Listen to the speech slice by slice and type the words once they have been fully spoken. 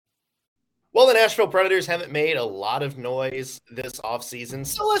Well, the Nashville Predators haven't made a lot of noise this offseason,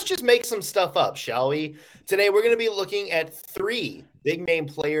 so let's just make some stuff up, shall we? Today, we're going to be looking at three big name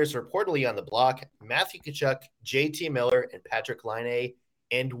players reportedly on the block: Matthew Tkachuk, JT Miller, and Patrik Laine.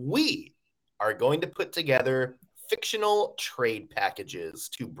 And we are going to put together fictional trade packages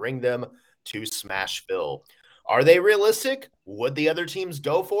to bring them to Smashville. Are they realistic? Would the other teams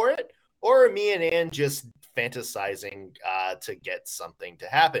go for it? Or are me and Ann just fantasizing to get something to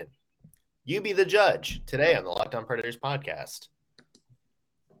happen? You be the judge today on the Locked On Predators podcast.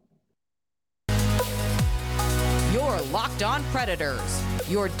 Your Locked On Predators,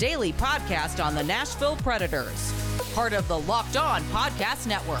 your daily podcast on the Nashville Predators. Part of the Locked On Podcast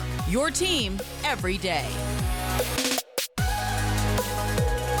Network, your team every day.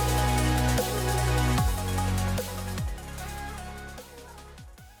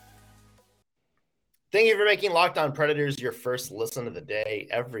 Thank you for making Locked On Predators your first listen of the day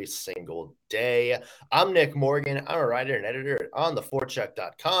every single day. I'm Nick Morgan. I'm a writer and editor at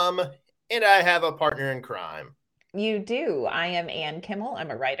ontheforecheck.com, and I have a partner in crime. You do. I am Ann Kimmel. I'm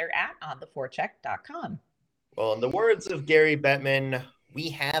a writer at ontheforecheck.com. Well, in the words of Gary Bettman, we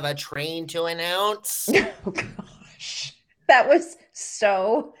have a train to announce. Oh, gosh. That was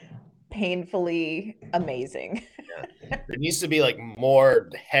so painfully amazing. Yeah. There needs to be like more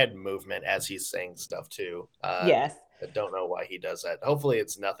head movement as he's saying stuff too. Yes. I don't know why he does that. Hopefully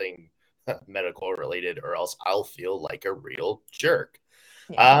it's nothing medical related, or else I'll feel like a real jerk.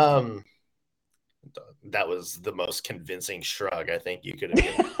 Yeah. That was the most convincing shrug I think you could have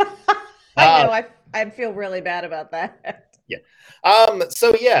given. I know. I feel really bad about that. Yeah.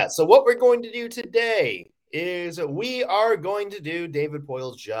 So what we're going to do today is we are going to do David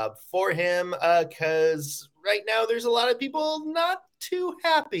Poile's job for him, because right now there's a lot of people not too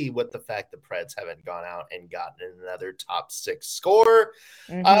happy with the fact the Preds haven't gone out and gotten another top six scorer.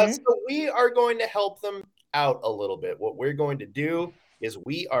 So we are going to help them out a little bit. What we're going to do is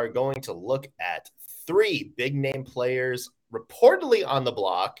we are going to look at three big name players reportedly on the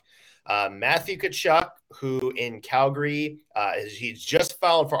block. Matthew Tkachuk, who in Calgary, he's just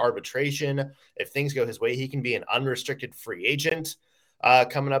filed for arbitration. If things go his way, he can be an unrestricted free agent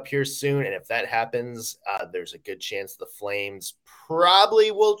coming up here soon. And if that happens, there's a good chance the Flames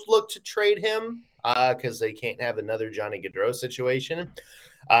probably will look to trade him because they can't have another Johnny Gaudreau situation.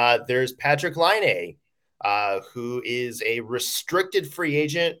 There's Patrik Laine, who is a restricted free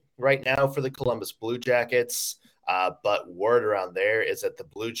agent right now for the Columbus Blue Jackets. But word around there is that the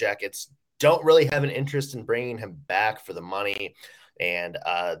Blue Jackets don't really have an interest in bringing him back for the money. And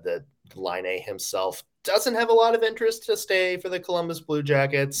the Laine himself doesn't have a lot of interest to stay for the Columbus Blue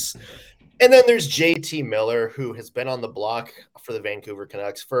Jackets. And then there's JT Miller, who has been on the block for the Vancouver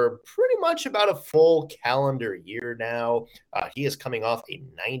Canucks for pretty much about a full calendar year now. He is coming off a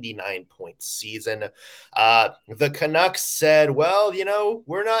 99-point season. The Canucks said, well,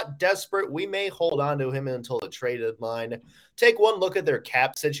 we're not desperate. We may hold on to him until the trade deadline. Take one look at their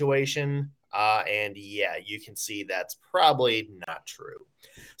cap situation. And yeah, you can see that's probably not true.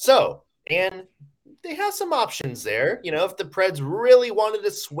 So, and they have some options there. If the Preds really wanted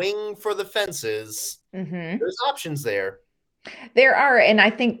to swing for the fences, there's options there. There are, and I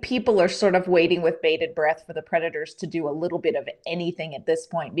think people are sort of waiting with bated breath for the Predators to do a little bit of anything at this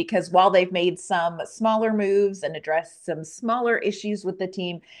point, because while they've made some smaller moves and addressed some smaller issues with the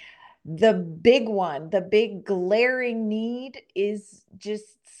team, the big one, the big glaring need is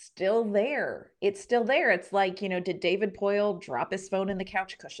just still there. It's still there. It's like, did David Poile drop his phone in the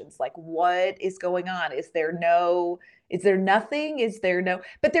couch cushions? Like, what is going on? Is there nothing?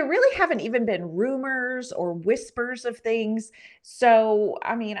 But there really haven't even been rumors or whispers of things. So,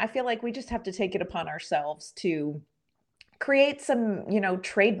 I feel like we just have to take it upon ourselves to create some,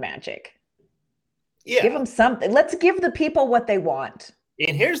 trade magic. Yeah. Give them something. Let's give the people what they want.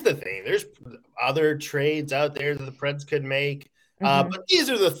 And here's the thing. There's other trades out there that the Preds could make. But these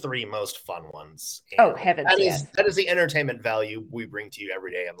are the three most fun ones. And heavens, yes. That is the entertainment value we bring to you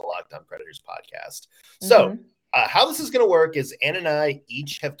every day on the Locked On Predators podcast. So how this is going to work is Ann and I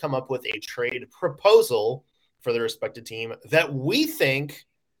each have come up with a trade proposal for the respective team that we think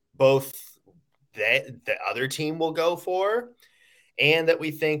both the other team will go for and that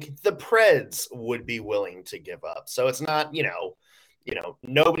we think the Preds would be willing to give up. So it's not,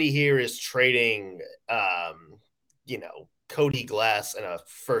 nobody here is trading, Cody Glass and a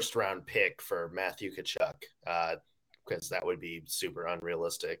first-round pick for Matthew Tkachuk, because that would be super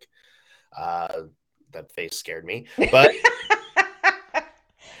unrealistic. That face scared me, but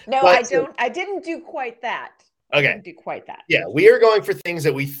no, I didn't do quite that. I wouldn't do quite that. Yeah, we are going for things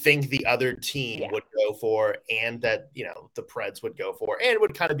that we think the other team would go for and that, the Preds would go for, and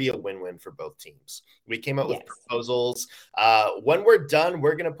would kind of be a win-win for both teams. We came up with proposals. When we're done,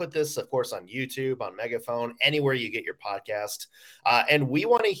 we're going to put this, of course, on YouTube, on Megaphone, anywhere you get your podcast. And we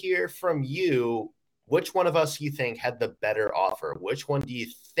want to hear from you, which one of us you think had the better offer? Which one do you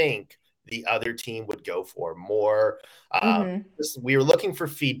think the other team would go for more? We were looking for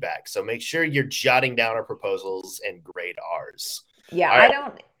feedback, so make sure you're jotting down our proposals and grade ours. Yeah,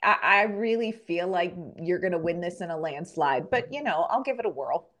 I really feel like you're going to win this in a landslide, but I'll give it a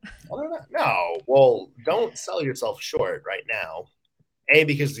whirl. No, well, don't sell yourself short right now. A,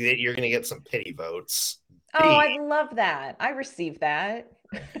 because you're going to get some pity votes. B, I love that. I received that.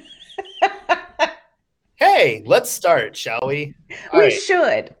 Hey, let's start, shall we? We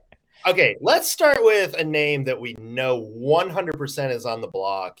should. Okay, let's start with a name that we know 100% is on the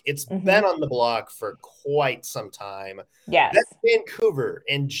block. It's been on the block for quite some time. Yes. That's Vancouver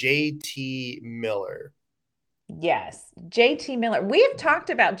and JT Miller. Yes, JT Miller. We have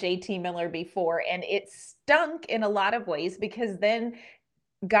talked about JT Miller before, and it stunk in a lot of ways because then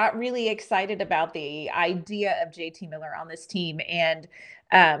got really excited about the idea of JT Miller on this team. And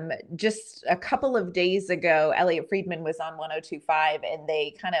just a couple of days ago, Elliot Friedman was on 102.5 and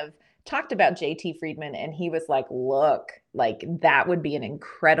they kind of talked about JT Friedman, and he was like, look, like that would be an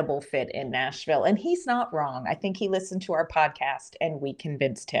incredible fit in Nashville. And he's not wrong. I think he listened to our podcast and we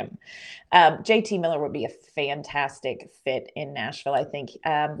convinced him. JT Miller would be a fantastic fit in Nashville. I think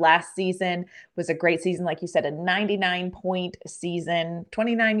last season was a great season. Like you said, a 99-point season,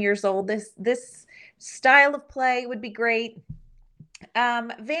 29 years old. This style of play would be great.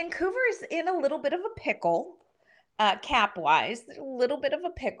 Vancouver's in a little bit of a pickle. Cap wise, a little bit of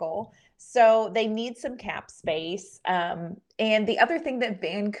a pickle. So they need some cap space. And the other thing that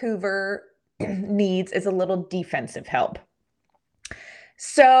Vancouver needs is a little defensive help.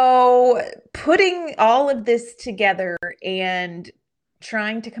 So putting all of this together and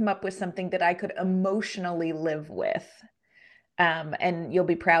trying to come up with something that I could emotionally live with. And you'll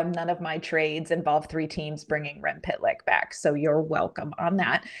be proud, none of my trades involve 3 teams bringing Rem Pitlick back. So you're welcome on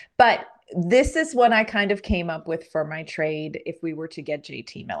that. But this is what I kind of came up with for my trade if we were to get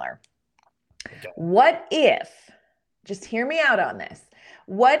JT Miller. Okay. What if, just hear me out on this,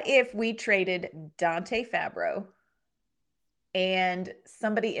 what if we traded Dante Fabro and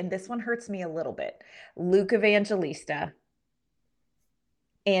somebody, and this one hurts me a little bit, Luke Evangelista,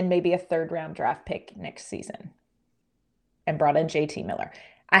 and maybe a 3rd-round draft pick next season, and brought in JT Miller?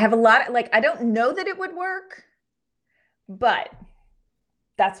 I have a lot, I don't know that it would work, but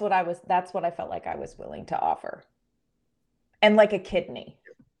that's what I felt like I was willing to offer. And like a kidney.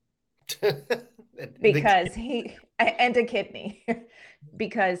 Because a kidney,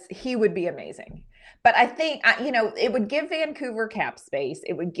 because he would be amazing. But I think, it would give Vancouver cap space.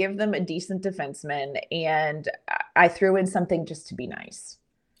 It would give them a decent defenseman. And I threw in something just to be nice.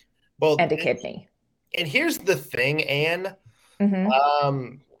 Well, and a kidney. And here's the thing, Anne.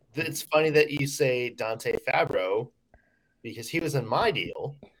 It's funny that you say Dante Fabro, because he was in my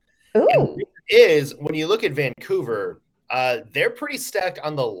deal. Ooh. And is when you look at Vancouver, they're pretty stacked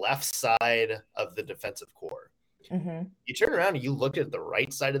on the left side of the defensive core. You turn around and you look at the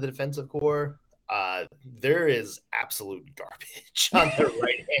right side of the defensive core, there is absolute garbage on the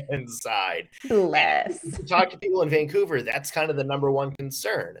right-hand side. Bless. You talk to people in Vancouver, that's kind of the number one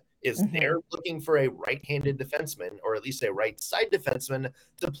concern, is they're looking for a right-handed defenseman, or at least a right-side defenseman,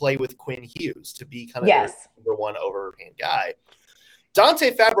 to play with Quinn Hughes, to be kind of their number one overhand guy.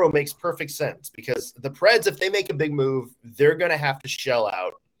 Dante Fabro makes perfect sense because the Preds, if they make a big move, they're going to have to shell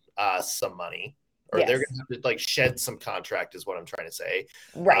out some money, or they're going to have to shed some contract, is what I'm trying to say.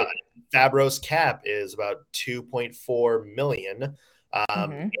 Right. Fabro's cap is about $2.4 million,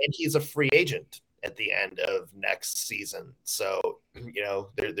 and he's a free agent at the end of next season. So,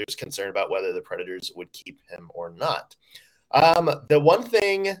 there's concern about whether the Predators would keep him or not. The one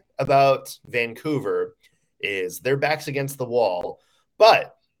thing about Vancouver is their back's against the wall.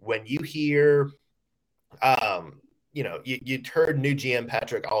 But when you hear, you heard new GM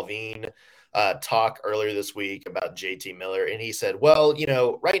Patrick Allvin talk earlier this week about JT Miller, and he said, well,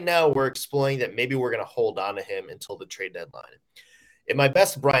 right now we're exploring that maybe we're going to hold on to him until the trade deadline. In my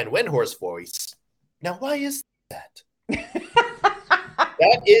best Brian Windhorst voice, now why is that?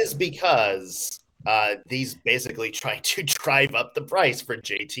 That is because he's basically trying to drive up the price for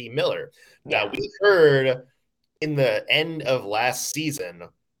JT Miller. Now, we heard in the end of last season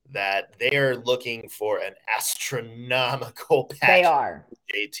that they are looking for an astronomical package. They are.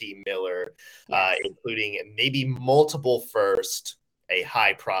 JT Miller, including maybe multiple first, a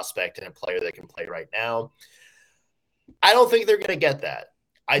high prospect, and a player that can play right now. I don't think they're going to get that.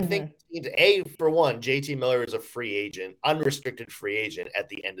 I Mm-hmm. think, for one, JT Miller is a free agent, unrestricted free agent at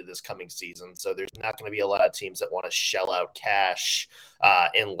the end of this coming season. So there's not going to be a lot of teams that want to shell out cash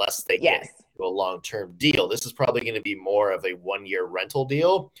unless they get Yes. into a long-term deal. This is probably going to be more of a one-year rental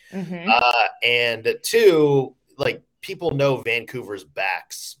deal. Mm-hmm. And two, like, people know Vancouver's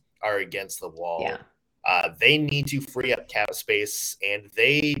backs are against the wall. Yeah. They need to free up cap space, and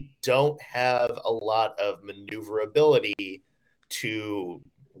they don't have a lot of maneuverability to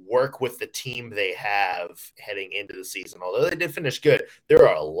work with the team they have heading into the season. Although they did finish good, there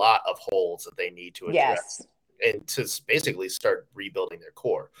are a lot of holes that they need to address and to basically start rebuilding their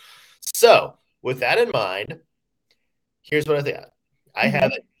core. So, with that in mind, here's what I think. I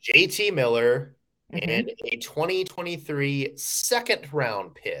have JT Miller and a 2023 second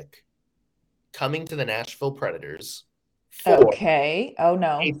round pick coming to the Nashville Predators for Okay. Oh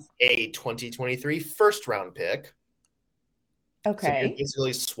no. a 2023 first round pick. Okay. So you're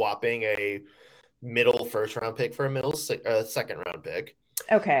basically swapping a middle first round pick for a middle second round pick.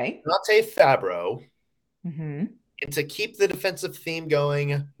 Okay. Dante Fabro. Mm-hmm. And to keep the defensive theme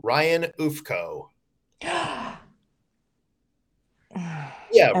going, Ryan Ufko. Yeah,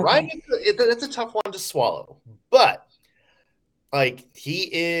 okay. Ryan, it's a tough one to swallow. But, like, he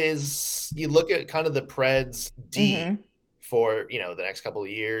is, you look at kind of the Preds D for, the next couple of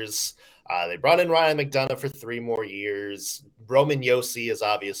years. They brought in Ryan McDonough for 3 more years. Roman Josi is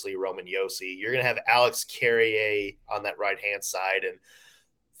obviously Roman Josi. You're going to have Alex Carrier on that right-hand side. And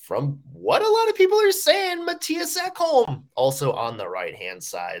from what a lot of people are saying, Matthias Ekholm also on the right-hand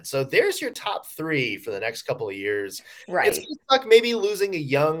side. So there's your top 3 for the next couple of years. Right. It's just like maybe losing a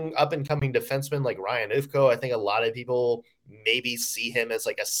young up-and-coming defenseman like Ryan Ufko. I think a lot of people maybe see him as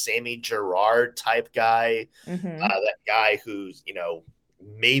like a Sammy Girard type guy. That guy who's,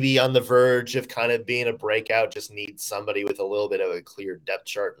 maybe on the verge of kind of being a breakout, just needs somebody with a little bit of a clear depth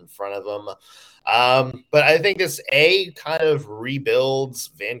chart in front of them. But I think this kind of rebuilds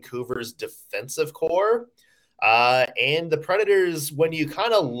Vancouver's defensive core. And the Predators, when you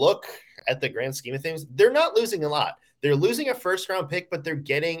kind of look at the grand scheme of things, they're not losing a lot. They're losing a first round pick, but they're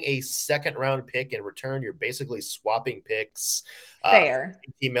getting a second round pick in return. You're basically swapping picks. Fair.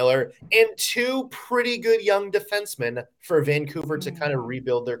 JT Miller and 2 pretty good young defensemen for Vancouver to kind of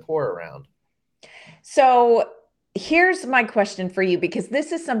rebuild their core around. So here's my question for you, because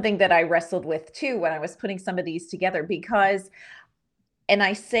this is something that I wrestled with too when I was putting some of these together, because, and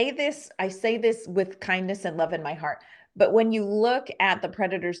I say this with kindness and love in my heart, but when you look at the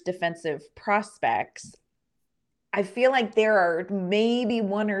Predators' defensive prospects, I feel like there are maybe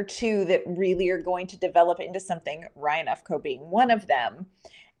 1 or 2 that really are going to develop into something, Ryan Ufko being one of them.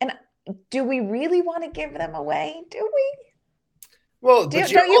 And do we really want to give them away? Do we? Well,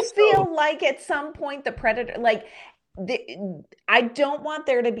 don't you feel like at some point the Predator, like, I don't want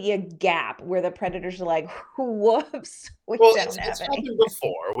there to be a gap where the Predators are like, whoops, it's happened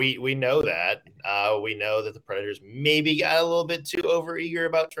before. We know that. We know that the Predators maybe got a little bit too overeager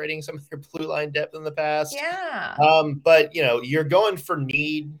about trading some of their blue line depth in the past. Yeah. But you're going for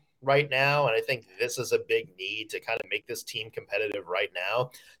need right now, and I think this is a big need to kind of make this team competitive right now.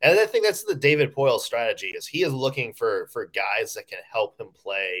 And I think that's the David Poile strategy, is he is looking for guys that can help him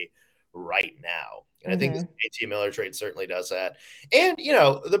play right now. And I think this JT Miller trade certainly does that. And,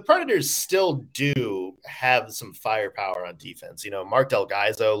 the Predators still do have some firepower on defense. Mark Del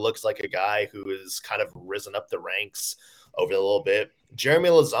Gaizo looks like a guy who has kind of risen up the ranks over a little bit. Jeremy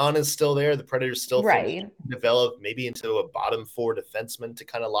Lauzon is still there. The Predators still develop maybe into a bottom 4 defenseman to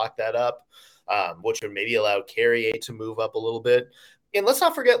kind of lock that up, which would maybe allow Carrier to move up a little bit. And let's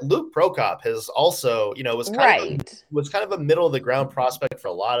not forget, Luke Prokop has also, was kind of a middle of the ground prospect for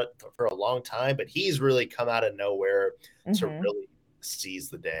a long time, but he's really come out of nowhere to really seize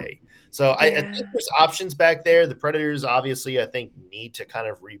the day. So I think there's options back there. The Predators obviously, I think, need to kind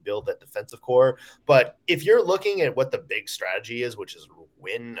of rebuild that defensive core. But if you're looking at what the big strategy is, which is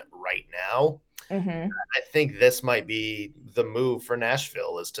win right now, I think this might be the move for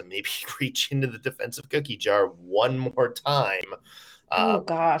Nashville, is to maybe reach into the defensive cookie jar one more time. Oh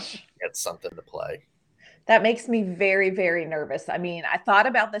gosh, get something to play. That makes me very, very nervous. I mean, I thought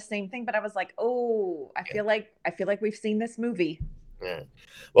about the same thing, but I was like, oh, I feel like we've seen this movie. Yeah.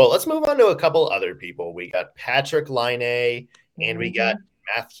 Well, let's move on to a couple other people. We got Patrick Laine and we got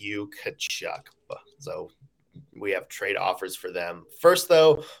Matthew Tkachuk. So we have trade offers for them. First,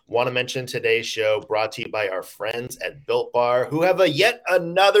 though, want to mention today's show brought to you by our friends at Built Bar, who have yet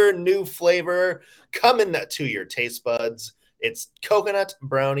another new flavor coming to your taste buds. It's coconut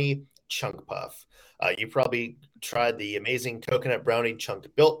brownie Chunk Puff. You probably tried the amazing coconut brownie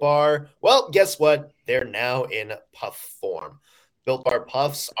chunked Built Bar. Well, guess what? They're now in puff form. Built Bar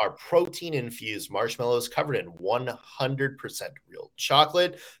Puffs are protein-infused marshmallows covered in 100% real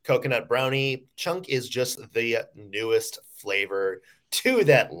chocolate. Coconut brownie chunk is just the newest flavor to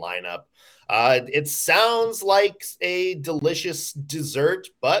that lineup. It sounds like a delicious dessert,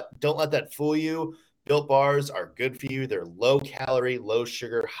 but don't let that fool you. Built Bars are good for you. They're low calorie, low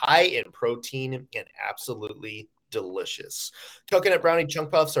sugar, high in protein, and absolutely delicious. Coconut brownie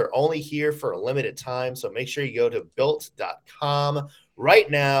chunk puffs are only here for a limited time, so make sure you go to built.com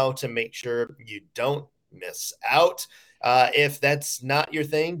right now to make sure you don't miss out. If that's not your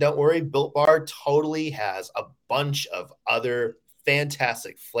thing, don't worry. Built Bar totally has a bunch of other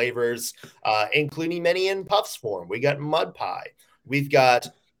fantastic flavors, including many in puffs form. We got mud pie. We've got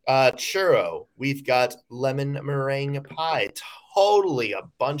churro. We've got lemon meringue pie. Totally a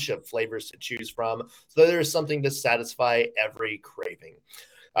bunch of flavors to choose from. So there's something to satisfy every craving.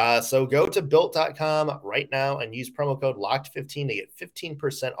 So go to built.com right now and use promo code LOCKED15 to get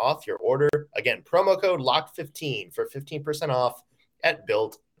 15% off your order. Again, promo code LOCKED15 for 15% off at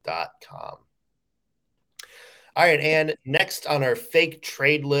built.com. All right, and next on our fake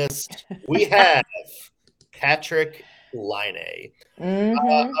trade list, we have Patrik Laine.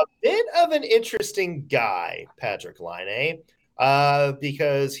 A bit of an interesting guy, Patrik Laine,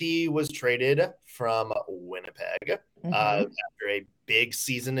 because he was traded from Winnipeg after a big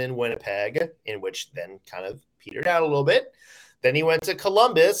season in Winnipeg, in which then kind of petered out a little bit. Then he went to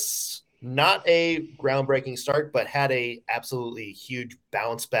Columbus, not a groundbreaking start, but had a absolutely huge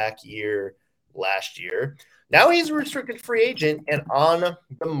bounce back year last year. Now he's a restricted free agent and on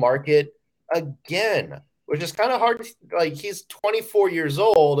the market again, which is kind of hard. Like, he's 24 years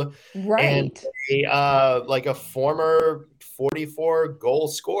old, right? And like a former 44 goal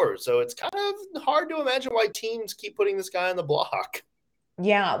scorer. So it's kind of hard to imagine why teams keep putting this guy on the block.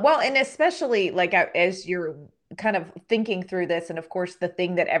 Yeah, well, and especially like as you're kind of thinking through this, and of course, the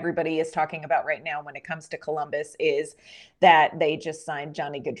thing that everybody is talking about right now when it comes to Columbus is that they just signed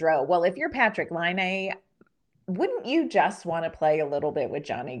Johnny Gaudreau. Well, if you're Patrik Laine, wouldn't you just want to play a little bit with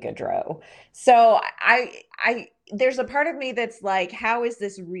Johnny Gaudreau? So I there's a part of me that's like, how is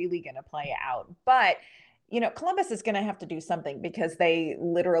this really going to play out? But Columbus is going to have to do something because they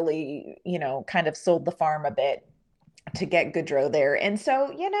literally, kind of sold the farm a bit to get Gaudreau there. And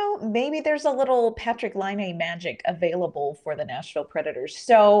so, maybe there's a little Patrik Laine magic available for the Nashville Predators.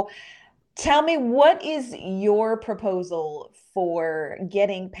 So tell me, what is your proposal for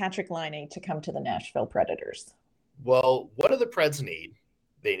getting Patrik Laine to come to the Nashville Predators? Well, what do the Preds need?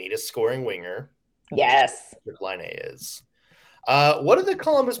 They need a scoring winger. Yes. Patrik Laine is. What do the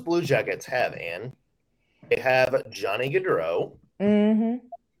Columbus Blue Jackets have, Anne? They have Johnny Gaudreau, who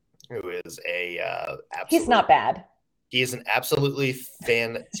is he's not bad. He is an absolutely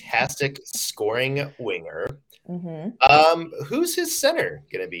fantastic scoring winger. Who's his center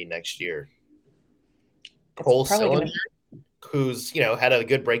going to be next year? Cole Sillinger, who's had a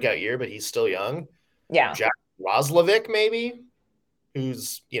good breakout year, but he's still young. Yeah. Jack Roslovic, maybe,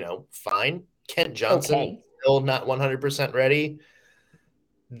 who's fine. Kent Johnson, still not 100% ready.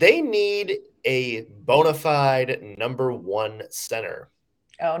 They need a bona fide number one center.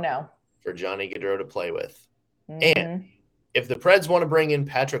 Oh no. For Johnny Gaudreau to play with. And if the Preds want to bring in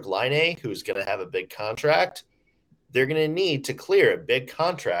Patrik Laine, who's going to have a big contract, they're going to need to clear a big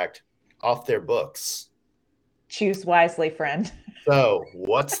contract off their books. Choose wisely, friend. So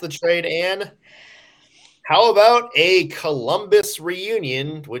what's the trade, Anne? How about a Columbus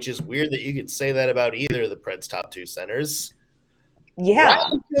reunion, which is weird that you could say that about either of the Preds' top two centers. Yeah.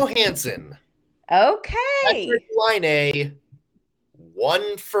 Ryan Johansson. Okay. Patrik Laine,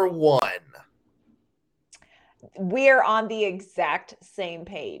 1-for-1. We're on the exact same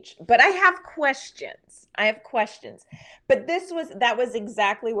page, but I have questions. But that was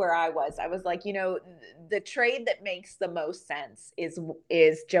exactly where I was. I was like, the trade that makes the most sense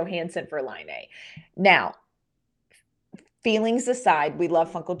is Johansson for Laine. Now, feelings aside, we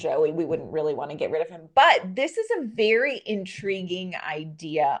love Funkle Joey. We wouldn't really want to get rid of him, but this is a very intriguing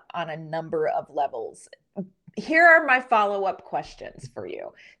idea on a number of levels. Here are my follow-up questions for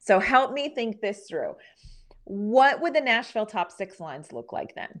you. So help me think this through. What would the Nashville top six lines look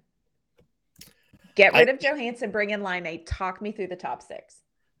like then? Get rid of Johansson, bring in Laine. Talk me through the top six.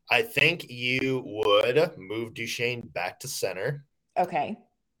 I think you would move Duchesne back to center. Okay.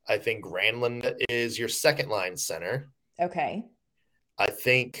 I think Granlund is your second line center. Okay. I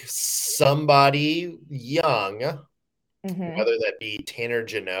think somebody young, whether that be Tanner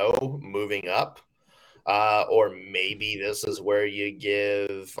Jeannot moving up, Or maybe this is where you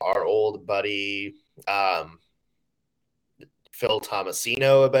give our old buddy Phil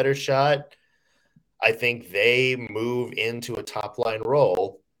Tomasino a better shot. I think they move into a top line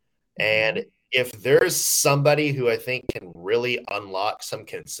role. And if there's somebody who I think can really unlock some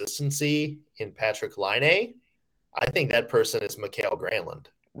consistency in Patrik Laine, I think that person is Mikael Granlund.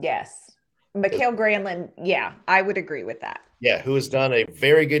 Yes. Mikael Granlund, yeah, I would agree with that. Yeah, who has done a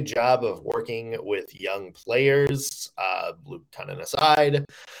very good job of working with young players, Luke Kunin aside.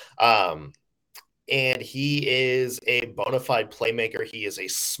 And he is a bona fide playmaker. He is a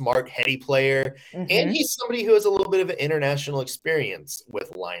smart, heady player. And he's somebody who has a little bit of an international experience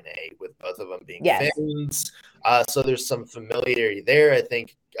with Laine, with both of them being Finns. So there's some familiarity there. I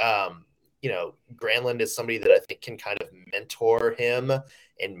think, Granlund is somebody that I think can kind of mentor him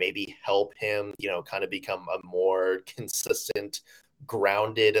and maybe help him, kind of become a more consistent,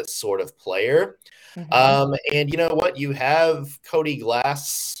 grounded sort of player. And you know what? You have Cody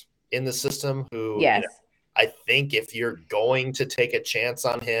Glass in the system who I think if you're going to take a chance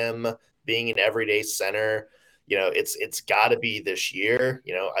on him being an everyday center, it's got to be this year.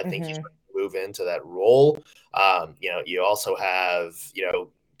 I think he's going to move into that role. You also have,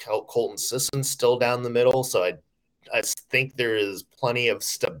 Colton Sisson still down the middle. So I think there is plenty of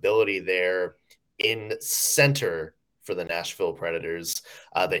stability there in center for the Nashville Predators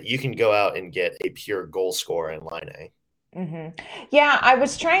that you can go out and get a pure goal scorer in Laine. Yeah, I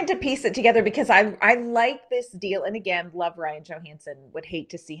was trying to piece it together because I like this deal. And again, love Ryan Johansson, would hate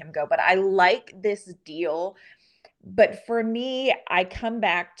to see him go, but I like this deal. But for me, I come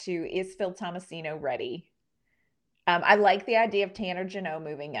back to, is Phil Tomasino ready? I like the idea of Tanner Jeannot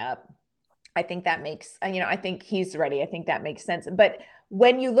moving up. I think that makes, I think he's ready. I think that makes sense. But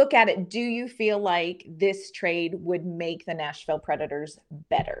when you look at it, do you feel like this trade would make the Nashville Predators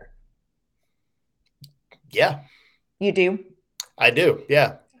better? Yeah. You do? I do.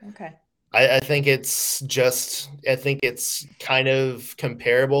 Yeah. Okay. I think it's kind of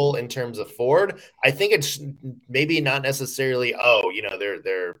comparable in terms of forward. I think it's maybe not necessarily,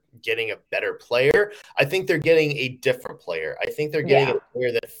 they're getting a better player. I think they're getting a different player. I think they're getting a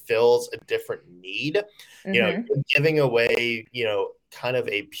player that fills a different need. Giving away, kind of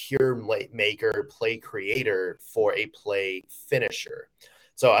a pure maker, play creator for a play finisher.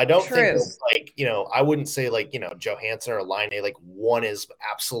 So I don't think it's I wouldn't say Johansson or Laine, one is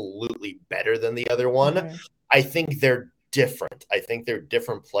absolutely better than the other one. I think they're different. I think they're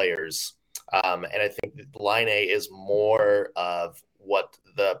different players. And I think that Laine is more of what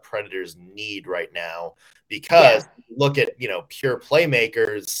the Predators need right now because look at, pure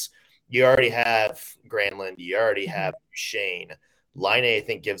playmakers. You already have Granlund. You already have Shane. Laine, I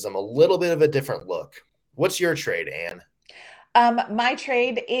think, gives them a little bit of a different look. What's your trade, Anne? My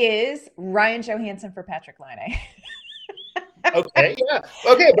trade is Ryan Johansson for Patrik Laine. Okay, yeah.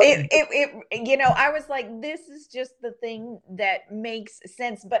 Okay. But I was like, this is just the thing that makes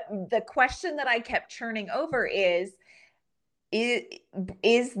sense. But the question that I kept churning over is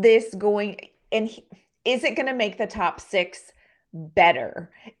this going, and is it going to make the top six better?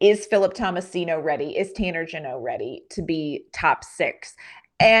 Is Philip Tomasino ready? Is Tanner Jeannot ready to be top six?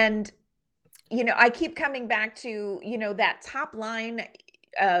 And I keep coming back to, that top line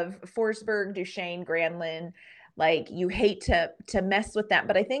of Forsberg, Duchene, Granlund. You hate to mess with that.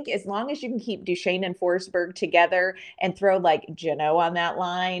 But I think as long as you can keep Duchene and Forsberg together and throw Jeannot on that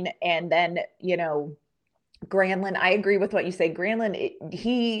line, and then, Granlund, I agree with what you say. Granlund,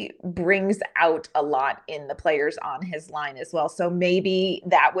 he brings out a lot in the players on his line as well. So maybe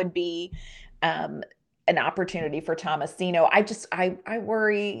that would be an opportunity for Tomasino. I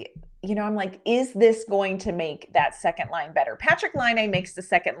worry. I'm like, is this going to make that second line better? Patrik Laine makes the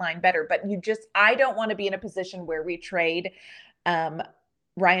second line better, but I don't want to be in a position where we trade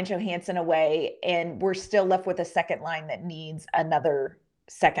Ryan Johansson away and we're still left with a second line that needs another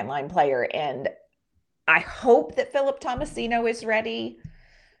second line player. And I hope that Philip Tomasino is ready,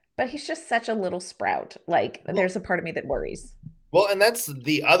 but he's just such a little sprout. There's a part of me that worries. Well, and that's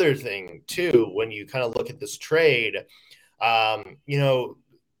the other thing too, when you kind of look at this trade,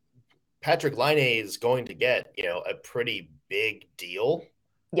 Patrik Laine is going to get, a pretty big deal.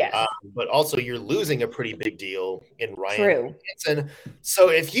 Yes. But also you're losing a pretty big deal in Ryan Johansson. So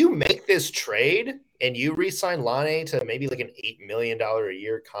if you make this trade and you re-sign Laine to maybe an $8 million a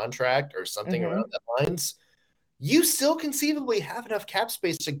year contract or something around that lines, you still conceivably have enough cap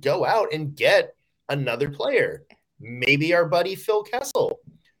space to go out and get another player. Maybe our buddy Phil Kessel.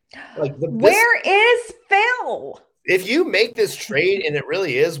 Where is Phil? If you make this trade and it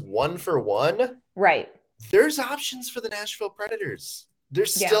really is 1-for-1, right? There's options for the Nashville Predators.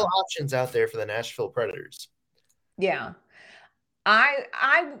 there's still options out there for the Nashville Predators. Yeah.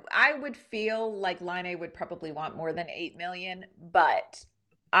 I would feel like Line would probably want more than 8 million, but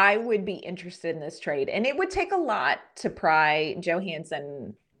I would be interested in this trade. And it would take a lot to pry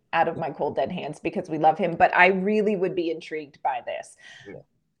Johansson out of my cold dead hands because we love him, but I really would be intrigued by this. Yeah.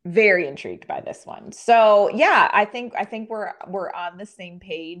 Very intrigued by this one. So yeah, I think we're on the same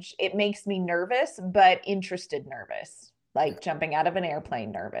page. It makes me nervous, but interested nervous. Like jumping out of an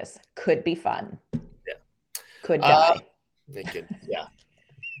airplane nervous. Could be fun. Yeah. Could die. It could, yeah.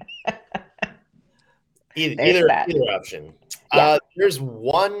 either option. Yeah. There's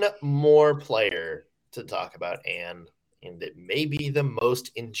one more player to talk about, and it may be the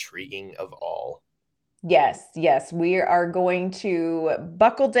most intriguing of all. Yes. We are going to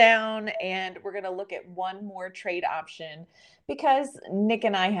buckle down and we're going to look at one more trade option because Nick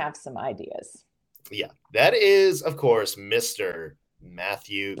and I have some ideas. Yeah, that is, of course, Mr.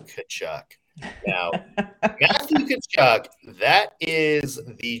 Matthew Tkachuk. Now, Matthew Tkachuk, that is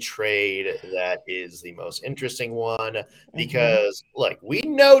the trade that is the most interesting one because, like, we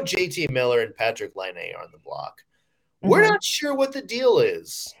know JT Miller and Patrick Laine are on the block. We're not sure what the deal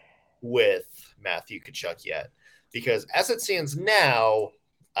is with Matthew Tkachuk yet because as it stands now,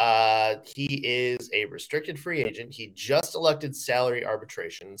 he is a restricted free agent. He just elected salary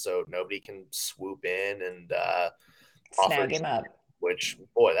arbitration, so nobody can swoop in and snag him up. Which,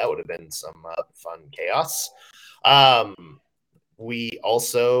 boy, that would have been some fun chaos. We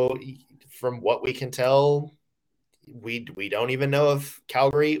also, from what we can tell, we don't even know if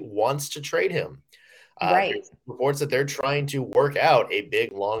Calgary wants to trade him. Right. There's reports that they're trying to work out a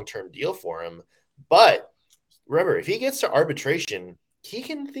big long-term deal for him. But remember, if he gets to arbitration, he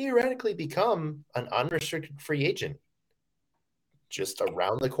can theoretically become an unrestricted free agent just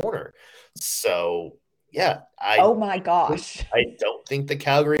around the corner. So, yeah. Oh, my gosh. I don't think the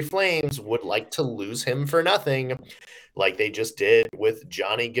Calgary Flames would like to lose him for nothing like they just did with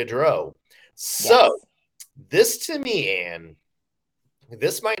Johnny Gaudreau. So, this to me, Anne,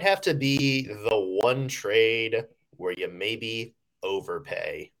 this might have to be the one trade where you maybe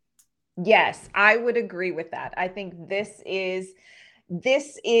overpay. Yes, I would agree with that. I think this is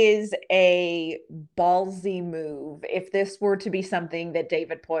a ballsy move. If this were to be something that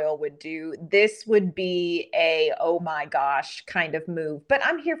David Poile would do, this would be a, oh my gosh, kind of move. But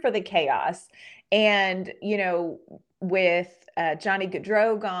I'm here for the chaos. And, with Johnny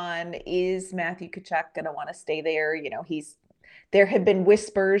Gaudreau gone, is Matthew Tkachuk going to want to stay there? There have been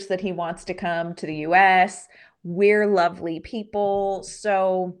whispers that he wants to come to the U.S. We're lovely people.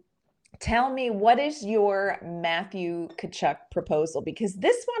 So tell me, what is your Matthew Tkachuk proposal? Because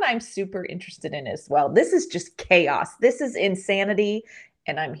this one I'm super interested in as well. This is just chaos. This is insanity,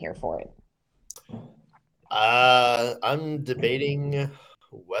 and I'm here for it. I'm debating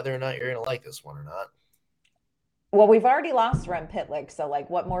whether or not you're going to like this one or not. Well, we've already lost Rem Pitlick, so,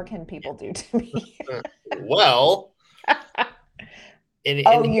 what more can people do to me? Well... you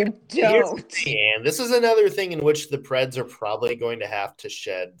don't. And this is another thing in which the Preds are probably going to have to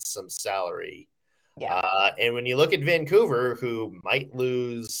shed some salary. Yeah. And when you look at Vancouver, who might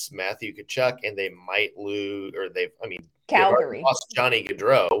lose Matthew Tkachuk, and they might lose, Calgary lost Johnny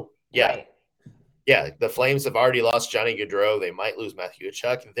Gaudreau. Yeah. Right. Yeah. The Flames have already lost Johnny Gaudreau. They might lose Matthew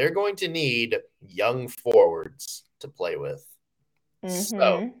Tkachuk. They're going to need young forwards to play with.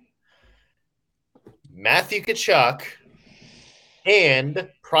 So, Matthew Tkachuk and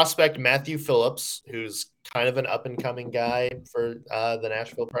prospect Matthew Phillips, who's kind of an up-and-coming guy for the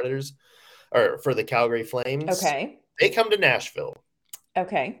Nashville Predators, or for the Calgary Flames. Okay. They come to Nashville.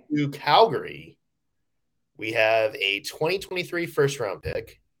 Okay. To Calgary, we have a 2023 first-round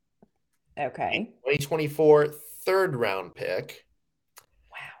pick. Okay. A 2024 third-round pick.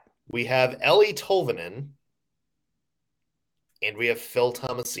 Wow. We have Eeli Tolvanen. And we have Phil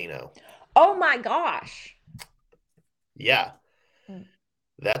Tomasino. Oh, my gosh. Yeah.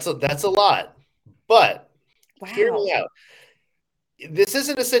 That's a lot. But hear me out. This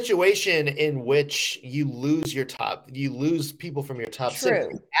isn't a situation in which you lose people from your top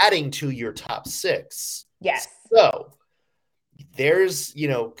six, adding to your top six. Yes. So there's,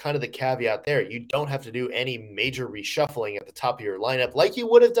 kind of the caveat there. You don't have to do any major reshuffling at the top of your lineup like you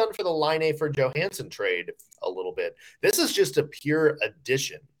would have done for the Laine for Johansson trade a little bit. This is just a pure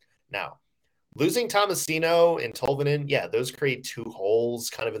addition. Now, losing Tomasino and Tolvanen, yeah, those create two holes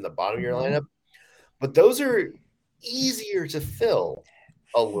kind of in the bottom of your lineup. But those are easier to fill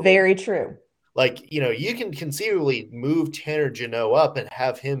a little. Very true. You can conceivably move Tanner Jeannot up and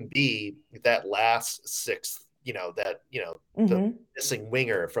have him be that last sixth the missing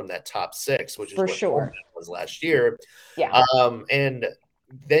winger from that top six, which is For what sure was last year. Yeah. And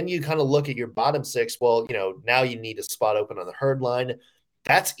then you kind of look at your bottom six. Well, now you need a spot open on the Herd line.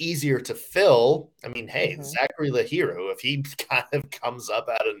 That's easier to fill. I mean, hey, Zachary Lahiro, if he kind of comes up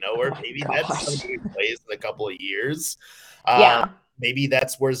out of nowhere, maybe that's somebody who plays in a couple of years. Maybe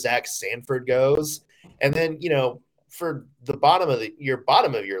that's where Zach Sanford goes. And then, for the bottom of your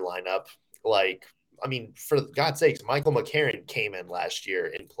lineup, like, I mean, for God's sakes, Michael McCarron came in last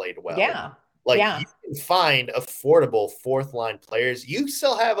year and played well. Yeah. You can find affordable fourth line players. You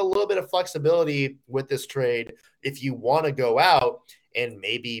still have a little bit of flexibility with this trade if you want to go out and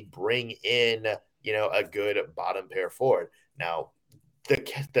maybe bring in, a good bottom pair forward. Now,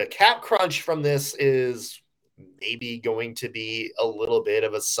 the cap crunch from this is maybe going to be a little bit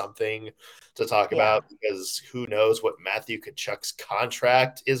of a something to talk about, because who knows what Matthew Tkachuk's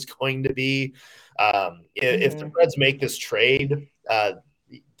contract is going to be. If the Reds make this trade,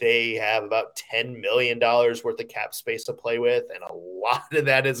 they have about $10 million worth of cap space to play with, and a lot of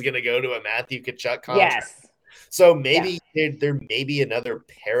that is going to go to a Matthew Tkachuk contract. Yes. So maybe there may be another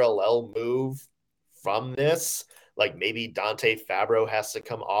parallel move from this. Like maybe Dante Fabro has to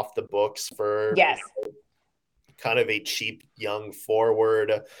come off the books for kind of a cheap young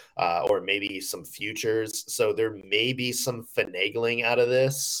forward, or maybe some futures. So there may be some finagling out of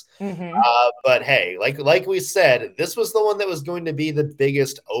this. But hey, like we said, this was the one that was going to be the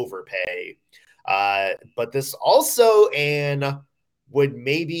biggest overpay. But this also, Anne, would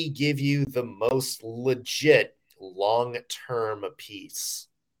maybe give you the most legit long-term piece.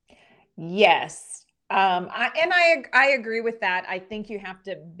 Yes. I agree with that. I think you have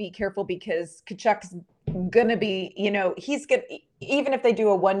to be careful because Tkachuk's going to be, he's going to, even if they do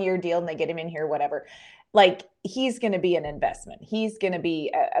a 1-year deal and they get him in here, whatever, like he's going to be an investment. He's going to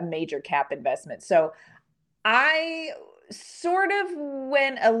be a major cap investment. So I sort of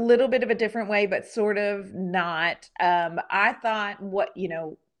went a little bit of a different way, but sort of not. I thought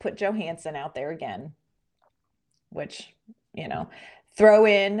put Johansson out there again, which, throw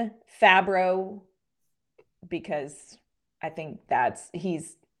in Fabro, because I think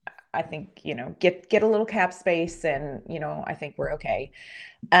get a little cap space, and, I think we're okay.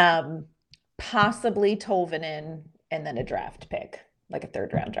 Possibly Tolvanen and then a draft pick, like a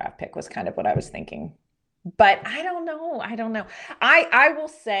 3rd round draft pick was kind of what I was thinking. But I don't know. I will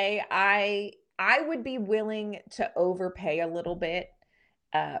say I would be willing to overpay a little bit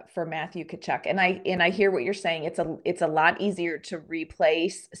for Matthew Tkachuk. And I hear what you're saying. It's a lot easier to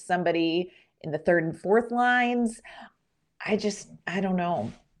replace somebody in the 3rd and 4th lines. I don't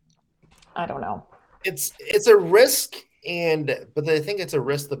know. It's a risk, but I think it's a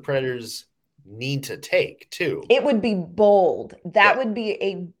risk the Predators need to take too. It would be bold. That would be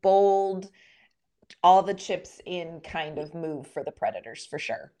a bold, all the chips in kind of move for the Predators for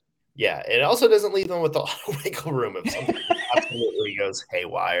sure. Yeah, it also doesn't leave them with a lot of wiggle room if something absolutely goes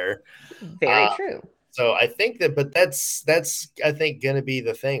haywire. Very true. So I think but that's I think going to be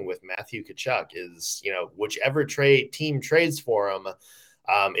the thing with Matthew Tkachuk is, whichever team trades for him,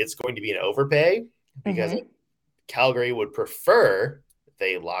 it's going to be an overpay, because Calgary would prefer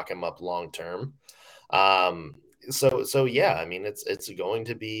they lock him up long term. So yeah, I mean, it's going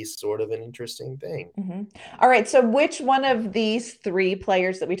to be sort of an interesting thing. All right. So which one of these 3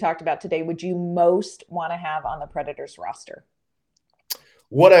 players that we talked about today would you most want to have on the Predators roster?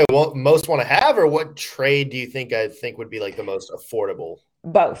 What I most want to have, or what trade do you think would be like the most affordable?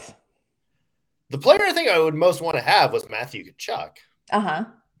 Both. The player I think I would most want to have was Matthew Tkachuk.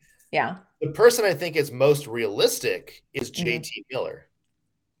 Yeah. The person I think is most realistic is JT Miller.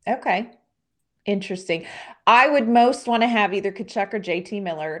 Okay. Interesting. I would most want to have either Tkachuk or JT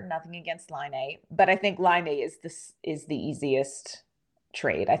Miller. Nothing against Laine, but I think Laine is the easiest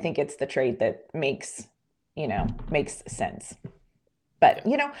trade. I think it's the trade that makes sense. But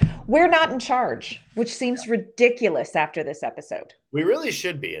we're not in charge, which seems ridiculous after this episode. We really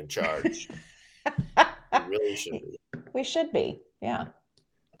should be in charge. We really should be. We should be. Yeah.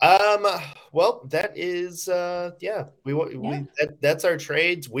 Well, that is, that's our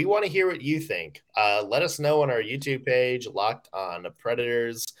trades. We want to hear what you think. Let us know on our YouTube page, Locked On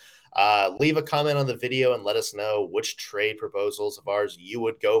Predators. Leave a comment on the video and let us know which trade proposals of ours you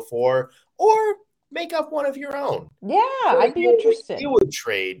would go for, or make up one of your own. Yeah, I'd be interested. You would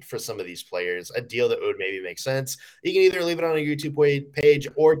trade for some of these players, a deal that would maybe make sense. You can either leave it on our YouTube page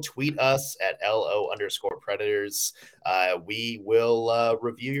or tweet us at LO_Predators. We will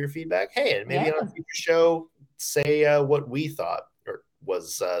review your feedback. Hey, and maybe on a future show, say what we thought or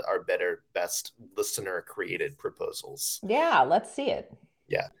was our best listener created proposals. Yeah, let's see it.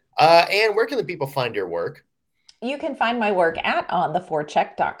 Yeah. And where can the people find your work? You can find my work at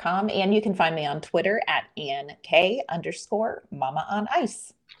ontheforecheck.com, and you can find me on Twitter at AnnK_Mama on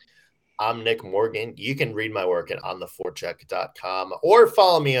Ice. I'm Nick Morgan. You can read my work at ontheforecheck.com or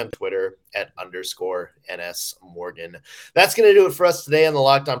follow me on Twitter at _NS Morgan. That's going to do it for us today on the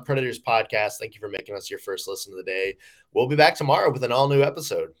Locked On Predators podcast. Thank you for making us your first listen of the day. We'll be back tomorrow with an all new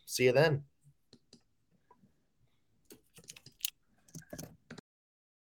episode. See you then.